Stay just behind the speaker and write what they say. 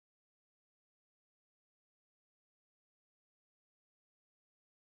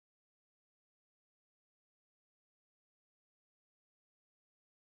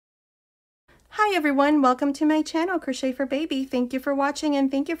Hi everyone, welcome to my channel Crochet for Baby. Thank you for watching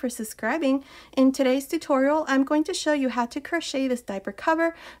and thank you for subscribing. In today's tutorial, I'm going to show you how to crochet this diaper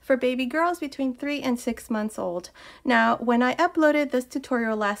cover for baby girls between 3 and 6 months old. Now, when I uploaded this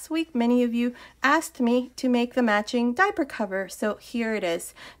tutorial last week, many of you asked me to make the matching diaper cover, so here it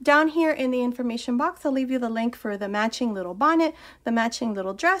is. Down here in the information box, I'll leave you the link for the matching little bonnet, the matching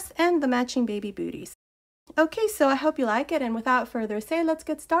little dress, and the matching baby booties. Okay, so I hope you like it, and without further ado, let's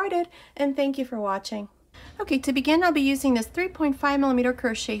get started, and thank you for watching. Okay, to begin, I'll be using this 3.5mm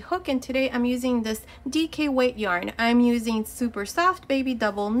crochet hook, and today I'm using this DK weight yarn. I'm using super soft baby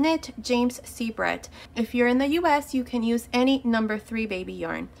double knit James C. Brett. If you're in the US, you can use any number 3 baby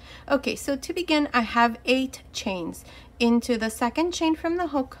yarn. Okay, so to begin, I have 8 chains. Into the second chain from the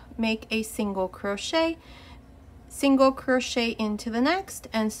hook, make a single crochet into the next,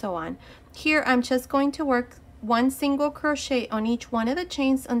 and so on. Here I'm just going to work 1 single crochet on each one of the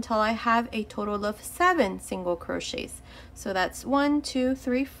chains until I have a total of 7 single crochets. So that's 1, 2,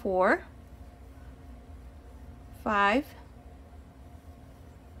 3, 4, 5,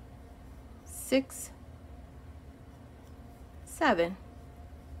 6, 7.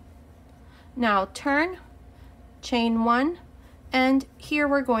 Now turn, chain 1, and here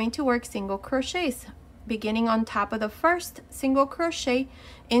we're going to work single crochets. Beginning on top of the first single crochet,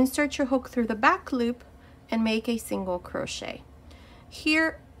 insert your hook through the back loop and make a single crochet.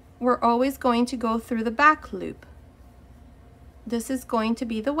 Here we're always going to go through the back loop. This is going to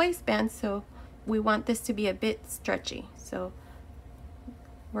be the waistband, so we want this to be a bit stretchy. So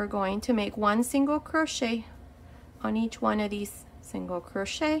we're going to make 1 single crochet on each one of these single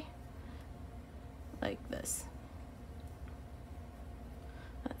crochet like this.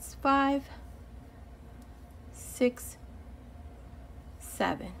 That's 5, 6,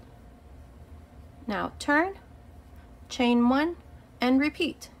 7. Now turn, chain 1, and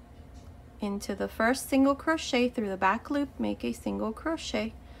repeat. Into the first single crochet through the back loop, make a single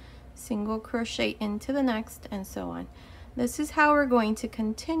crochet into the next, and so on. This is how we're going to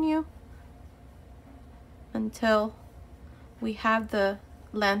continue until we have the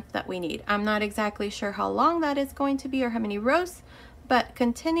length that we need. I'm not exactly sure how long that is going to be or how many rows, but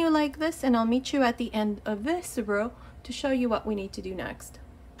continue like this, and I'll meet you at the end of this row to show you what we need to do next.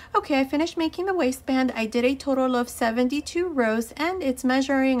 Okay, I finished making the waistband. I did a total of 72 rows, and it's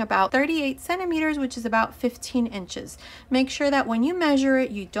measuring about 38 centimeters, which is about 15 inches. Make sure that when you measure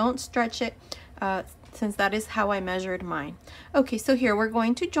it, you don't stretch it, since that is how I measured mine. Okay, so here we're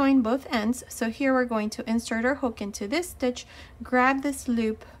going to join both ends. So here we're going to insert our hook into this stitch, grab this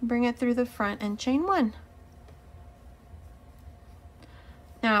loop, bring it through the front, and chain 1.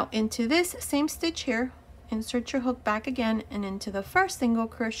 Now into this same stitch here, insert your hook back again, and into the first single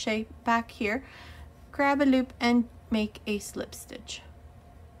crochet back here, grab a loop and make a slip stitch.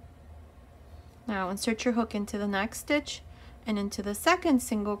 Now insert your hook into the next stitch and into the second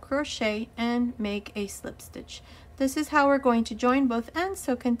single crochet and make a slip stitch. This is how we're going to join both ends,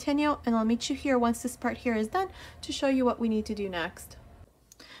 so continue, and I'll meet you here once this part here is done to show you what we need to do next.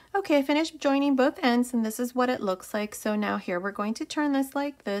 Okay, I finished joining both ends, and this is what it looks like. So now here we're going to turn this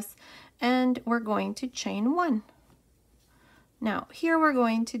like this, and we're going to chain 1. Now here we're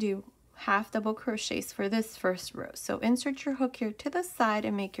going to do half double crochets for this first row. So insert your hook here to the side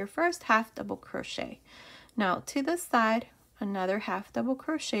and make your first half double crochet. Now to the side, another half double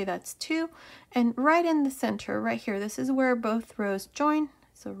crochet, that's 2, and right in the center, right here, this is where both rows join.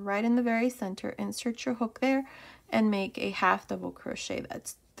 So right in the very center, insert your hook there and make a half double crochet,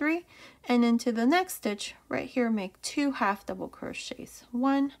 that's 3, and into the next stitch right here, make 2 half double crochets,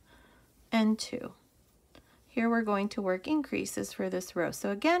 1 and 2. Here we're going to work increases for this row. So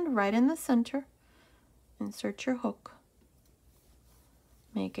again, right in the center, insert your hook,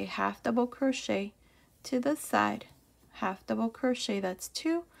 make a half double crochet to the side, half double crochet, that's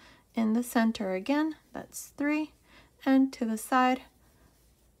 2, in the center again, that's 3, and to the side,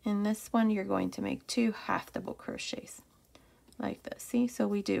 in this one you're going to make 2 half double crochets like this. See, so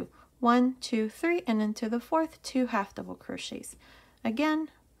we do 1, 2, 3, and into the fourth, 2 half double crochets. Again,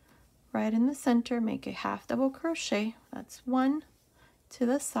 right in the center, make a half double crochet, that's 1 to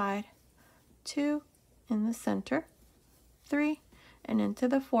the side, 2 in the center, 3, and into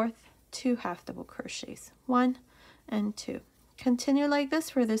the fourth, 2 half double crochets, 1 and 2. Continue like this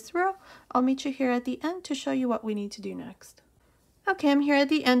for this row. I'll meet you here at the end to show you what we need to do next. Okay, I'm here at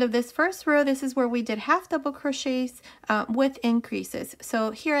the end of this first row. This is where we did half double crochets with increases. So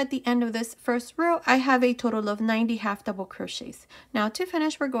here at the end of this first row, I have a total of 90 half double crochets. Now to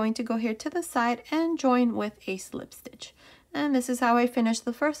finish, we're going to go here to the side and join with a slip stitch. And this is how I finished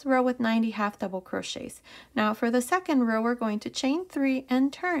the first row with 90 half double crochets. Now for the second row, we're going to chain 3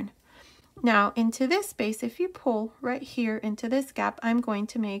 and turn. Now into this space, if you pull right here into this gap, I'm going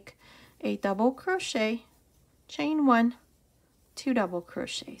to make a double crochet, chain 1, 2 double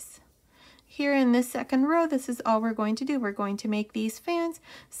crochets. Here in this second row, this is all we're going to do. We're going to make these fans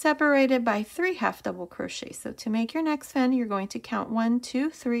separated by 3 half double crochets. So to make your next fan, you're going to count 1, 2,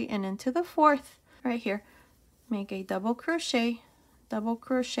 3, and into the 4th right here, make a double crochet,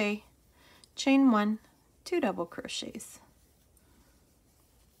 chain 1, 2 double crochets.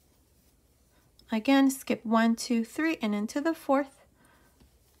 Again, skip 1, 2, 3, and into the 4th,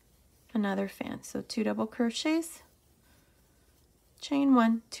 another fan. So 2 double crochets, chain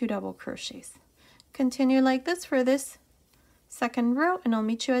 1, 2 double crochets. Continue like this for this second row, and I'll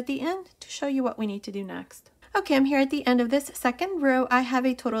meet you at the end to show you what we need to do next. Okay, I'm here at the end of this second row. I have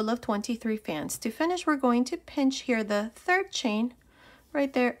a total of 23 fans. To finish, we're going to pinch here the 3rd chain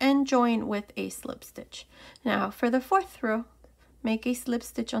right there and join with a slip stitch. Now for the 4th row, make a slip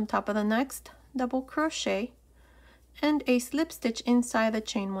stitch on top of the next double crochet and a slip stitch inside the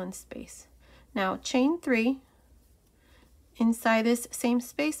chain 1 space. Now chain 3, inside this same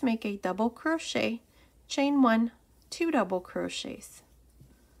space, make a double crochet, chain 1, 2 double crochets.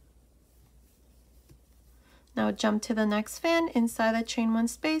 Now jump to the next fan, inside the chain 1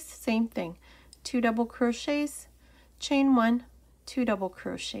 space, same thing, 2 double crochets, chain 1, 2 double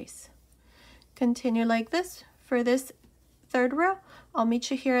crochets. Continue like this for this 3rd row. I'll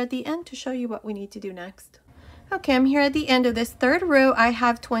meet you here at the end to show you what we need to do next. Okay, I'm here at the end of this 3rd row. I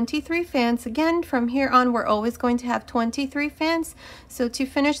have 23 fans. Again, from here on, we're always going to have 23 fans. So to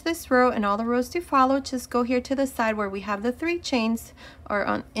finish this row and all the rows to follow, just go here to the side where we have the 3 chains, or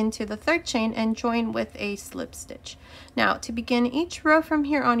on into the 3rd chain, and join with a slip stitch. Now to begin each row from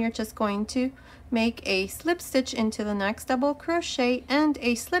here on, you're just going to make a slip stitch into the next double crochet and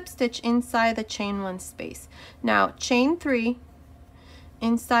a slip stitch inside the chain 1 space. Now chain 3,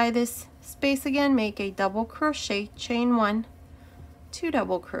 inside this space again, make a double crochet, chain 1, 2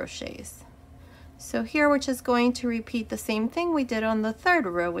 double crochets. So here we're just going to repeat the same thing we did on the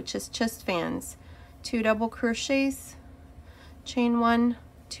 3rd row, which is just fans, 2 double crochets, chain 1,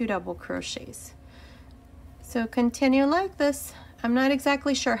 2 double crochets. So continue like this. I'm not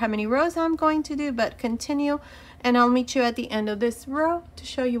exactly sure how many rows I'm going to do, but continue, and I'll meet you at the end of this row to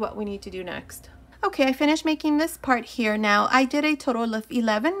show you what we need to do next. Okay, I finished making this part here. Now I did a total of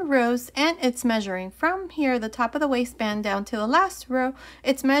 11 rows, and it's measuring from here, the top of the waistband, down to the last row.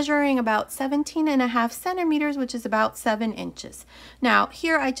 It's measuring about 17.5 centimeters, which is about 7 inches. Now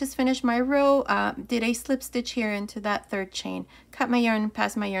here I just finished my row, did a slip stitch here into that 3rd chain, cut my yarn and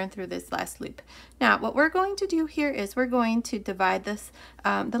pass my yarn through this last loop. Now what we're going to do here is we're going to divide this,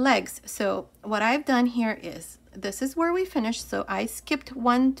 the legs. So what I've done here is, this is where we finished, so I skipped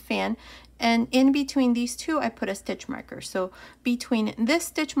 1 fan, and in between these 2 I put a stitch marker. So between this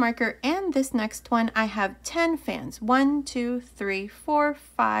stitch marker and this next one, I have 10 fans. 1, 2, 3, 4,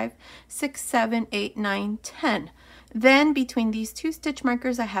 5, 6, 7, 8, 9, 10. Then between these 2 stitch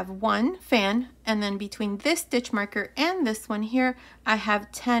markers I have 1 fan, and then between this stitch marker and this one here I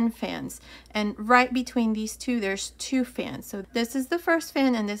have 10 fans, and right between these 2 there's 2 fans. So this is the first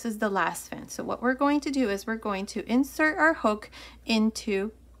fan and this is the last fan. So what we're going to do is we're going to insert our hook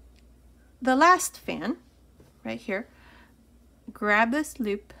into the last fan right here, grab this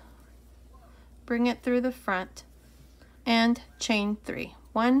loop, bring it through the front, and chain 3.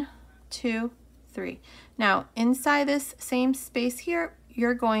 1, 2, 3. Now inside this same space here,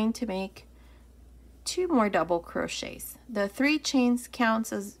 you're going to make 2 more double crochets. The 3 chains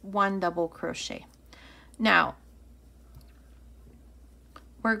counts as 1 double crochet. Now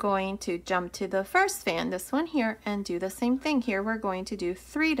we're going to jump to the first fan, this one here, and do the same thing here. We're going to do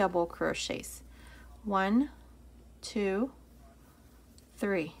 3 double crochets. 1, 2,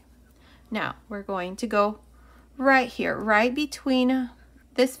 3. Now we're going to go right here, right between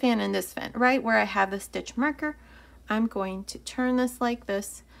this fan and this fan, right where I have the stitch marker. I'm going to turn this like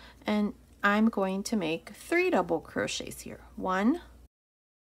this, and I'm going to make 3 double crochets here. 1,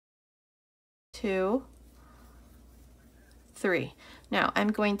 2, 3. Now I'm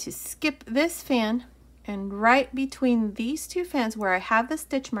going to skip this fan, and right between these 2 fans where I have the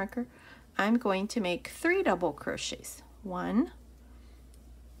stitch marker, I'm going to make 3 double crochets. 1,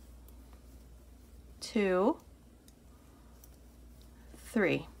 2,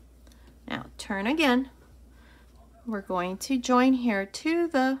 3. Now turn again. We're going to join here to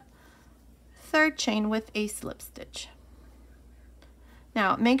the 3rd chain with a slip stitch.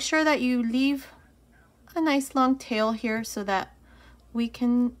 Now make sure that you leave a nice long tail here so that we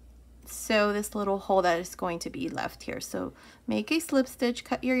can sew this little hole that is going to be left here. So make a slip stitch,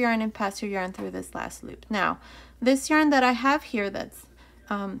 cut your yarn, and pass your yarn through this last loop. Now this yarn that I have here that's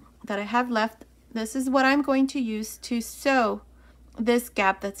that I have left, this is what I'm going to use to sew this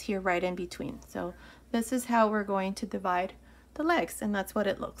gap that's here right in between. So this is how we're going to divide the legs, and that's what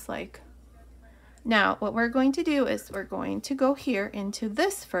it looks like. Now what we're going to do is we're going to go here into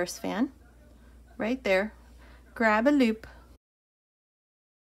this first fan right there, grab a loop,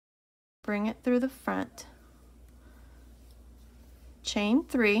 bring it through the front, chain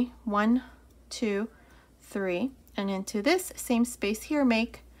 3, 1, 2, 3, and into this same space here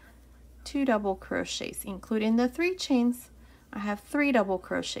make 2 double crochets, including the 3 chains. I have 3 double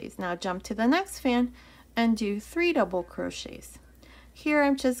crochets. Now jump to the next fan and do 3 double crochets. Here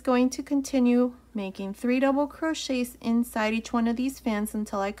I'm just going to continue making 3 double crochets inside each one of these fans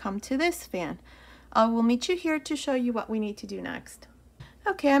until I come to this fan. I will meet you here to show you what we need to do next.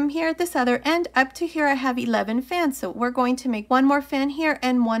 Okay, I'm here at this other end. Up to here I have 11 fans, so we're going to make 1 more fan here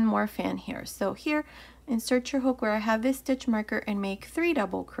and 1 more fan here. So here, insert your hook where I have this stitch marker and make 3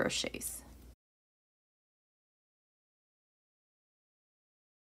 double crochets.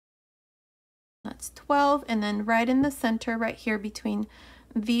 That's 12, and then right in the center right here between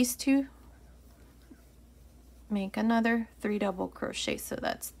these two, make another 3 double crochets, so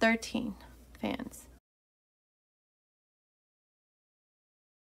that's 13 fans.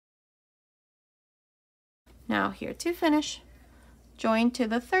 Now here to finish, join to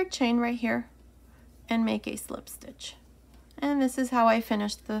the 3rd chain right here and make a slip stitch. And this is how I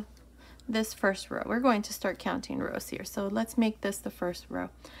finished this first row. We're going to start counting rows here, so let's make this the first row.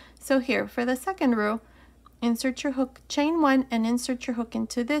 So here for the 2nd row, insert your hook, chain 1, and insert your hook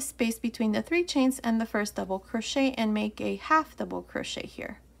into this space between the 3 chains and the first double crochet and make a half double crochet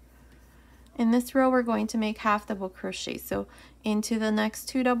here. In this row we're going to make half double crochet, so into the next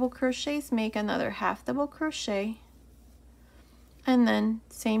 2 double crochets make another half double crochet, and then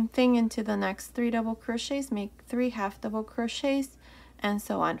same thing into the next 3 double crochets, make 3 half double crochets, and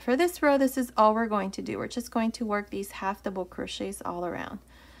so on. For this row, this is all we're going to do. We're just going to work these half double crochets all around.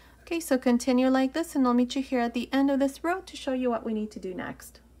 Okay, so continue like this, and I'll meet you here at the end of this row to show you what we need to do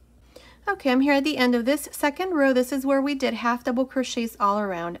next. Okay, I'm here at the end of this 2nd row. This is where we did half double crochets all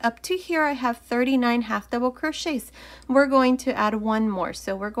around. Up to here I have 39 half double crochets. We're going to add 1 more,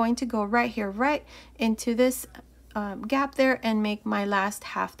 so we're going to go right here, right into this gap there, and make my last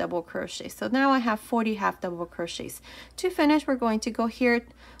half double crochet. So now I have 40 half double crochets. To finish, we're going to go here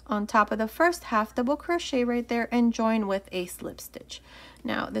on top of the first half double crochet right there and join with a slip stitch.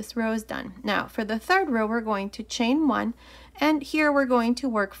 Now this row is done. Now for the 3rd row we're going to chain 1, and here we're going to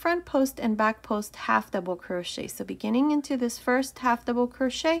work front post and back post half double crochet. So beginning into this first half double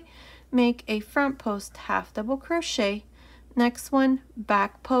crochet, make a front post half double crochet, next one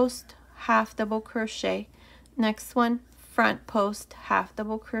back post half double crochet, next one front post half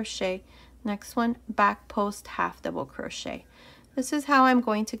double crochet, next one back post half double crochet. This is how I'm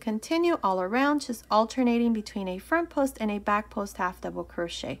going to continue all around, just alternating between a front post and a back post half double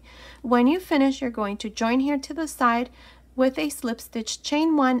crochet. When you finish, you're going to join here to the side with a slip stitch,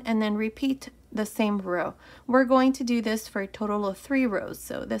 chain 1, and then repeat the same row. We're going to do this for a total of 3 rows.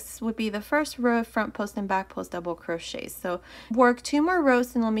 So this would be the first row of front post and back post double crochets. So work 2 more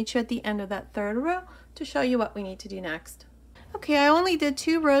rows, and I'll meet you at the end of that 3rd row to show you what we need to do next. Okay, I only did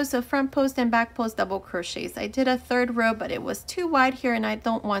 2 rows of front post and back post double crochets. I did a 3rd row, but it was too wide here, and I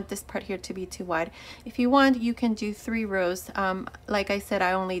don't want this part here to be too wide. If you want, you can do 3 rows. Like I said,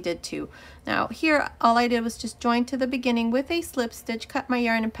 I only did 2. Now here, all I did was just join to the beginning with a slip stitch, cut my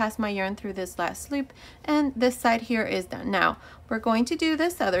yarn, and pass my yarn through this last loop, and this side here is done. Now we're going to do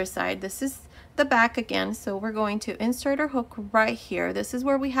this other side. This is the back again, so we're going to insert our hook right here. This is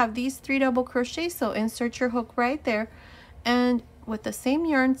where we have these 3 double crochets, so insert your hook right there, and with the same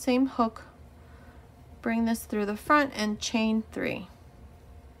yarn, same hook, bring this through the front and chain 3.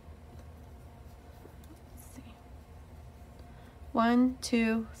 Let's see. 1,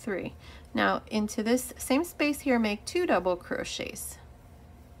 2, 3. Now into this same space here, make 2 double crochets.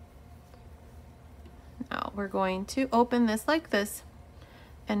 Now we're going to open this like this,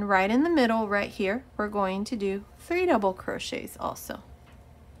 and right in the middle right here we're going to do 3 double crochets also.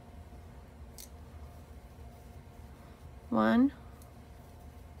 1,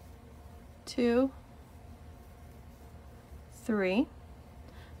 2, 3.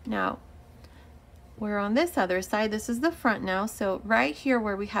 Now we're on this other side. This is the front now, so right here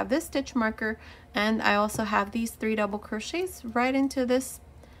where we have this stitch marker, and I also have these 3 double crochets, right into this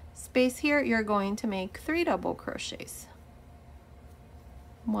space here you're going to make 3 double crochets.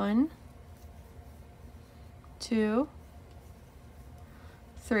 1, 2,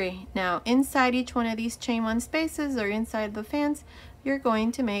 3. Now inside each one of these chain 1 spaces, or inside the fans, you're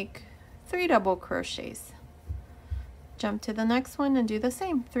going to make 3 double crochets. jump to the next one and do the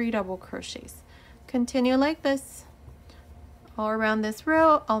same, 3 double crochets. Continue like this all around this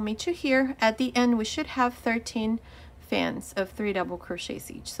row. I'll meet you here. At the end we should have 13 fans of 3 double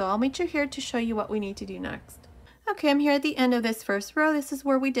crochets each. So I'll meet you here to show you what we need to do next. Okay, I'm here at the end of this first row. This is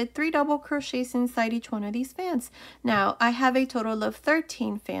where we did 3 double crochets inside each one of these fans. Now I have a total of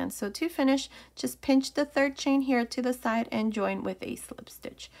 13 fans. So to finish, just pinch the third chain here to the side and join with a slip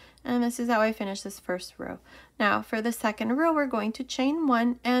stitch. And this is how I finish this first row. Now for the second row, we're going to chain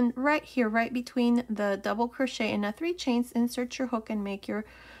 1, and right here, right between the double crochet and the 3 chains, insert your hook and make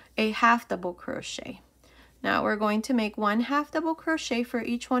a half double crochet. Now we're going to make 1 half double crochet for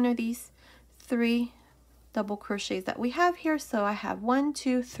each one of these 3 double crochets that we have here. So I have 1,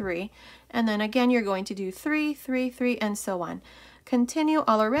 2, 3, and then again you're going to do 3, 3, 3, and so on. Continue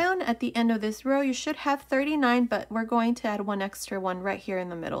all around. At the end of this row you should have 39, but we're going to add 1 extra one right here in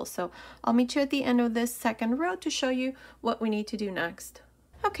the middle. So I'll meet you at the end of this second row to show you what we need to do next.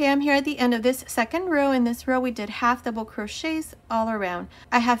 Okay, I'm here at the end of this second row. In this row we did half double crochets all around.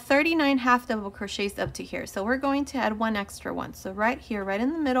 I have 39 half double crochets up to here, so we're going to add 1 extra one. So right here, right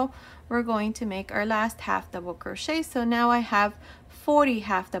in the middle, we're going to make our last half double crochet. So now I have 40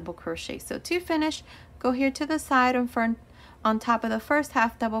 half double crochets. So to finish, go here to the side and front on top of the first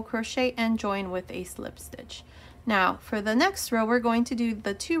half double crochet and join with a slip stitch. Now for the next row, we're going to do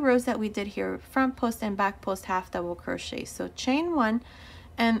the 2 rows that we did here, front post and back post half double crochet. So chain 1,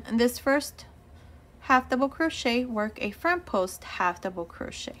 and this first half double crochet, work a front post half double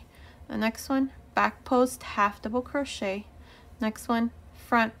crochet. The next one, back post half double crochet. Next one,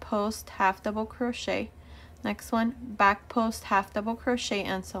 front post half double crochet. Next one, back post half double crochet,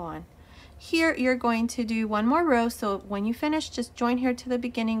 and so on. Here you're going to do 1 more row, so when you finish, just join here to the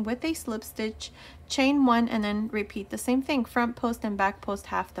beginning with a slip stitch, chain 1, and then repeat the same thing, front post and back post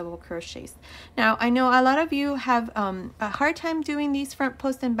half double crochets. Now I know a lot of you have a hard time doing these front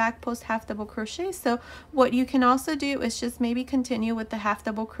post and back post half double crochets, so what you can also do is just maybe continue with the half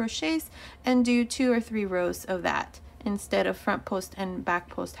double crochets and do 2 or 3 rows of that instead of front post and back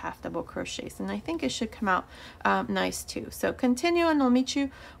post half double crochets, and I think it should come out nice too. So continue, and I'll meet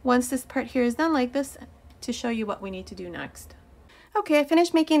you once this part here is done like this to show you what we need to do next. Okay, I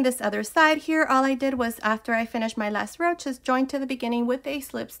finished making this other side here. All I did was, after I finished my last row, just join to the beginning with a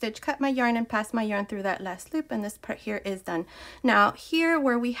slip stitch, cut my yarn and pass my yarn through that last loop, and this part here is done. Now here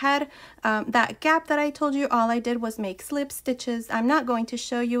where we had that gap that I told you, all I did was make slip stitches. I'm not going to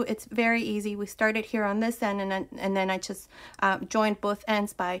show you, it's very easy. We started here on this end, and then I just joined both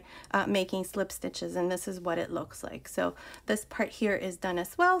ends by making slip stitches, and this is what it looks like. So this part here is done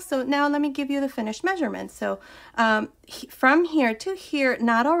as well. So now let me give you the finished measurements. So from here to here,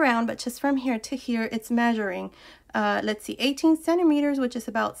 not around, but just from here to here, it's measuring let's see, 18 centimeters, which is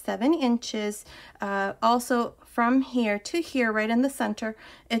about 7 inches. Also from here to here, right in the center,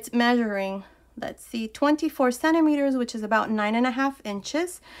 it's measuring, let's see, 24 centimeters, which is about 9.5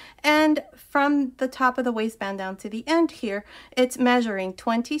 inches. And from the top of the waistband down to the end here, it's measuring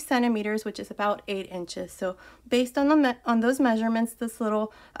 20 centimeters, which is about 8 inches. So based on those measurements, this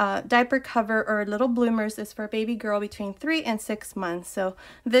little diaper cover or little bloomers is for a baby girl between 3 and 6 months. So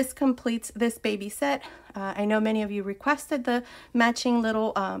this completes this baby set. I know many of you requested the matching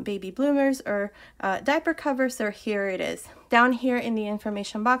little baby bloomers or diaper covers, so here it is. Down here in the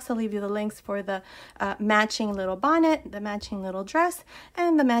information box, I'll leave you the links for the matching little bonnet, the matching little dress,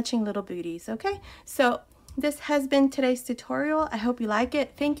 and the matching little booties. Okay, so this has been today's tutorial. I hope you like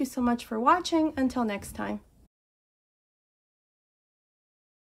it. Thank you so much for watching. Until next time.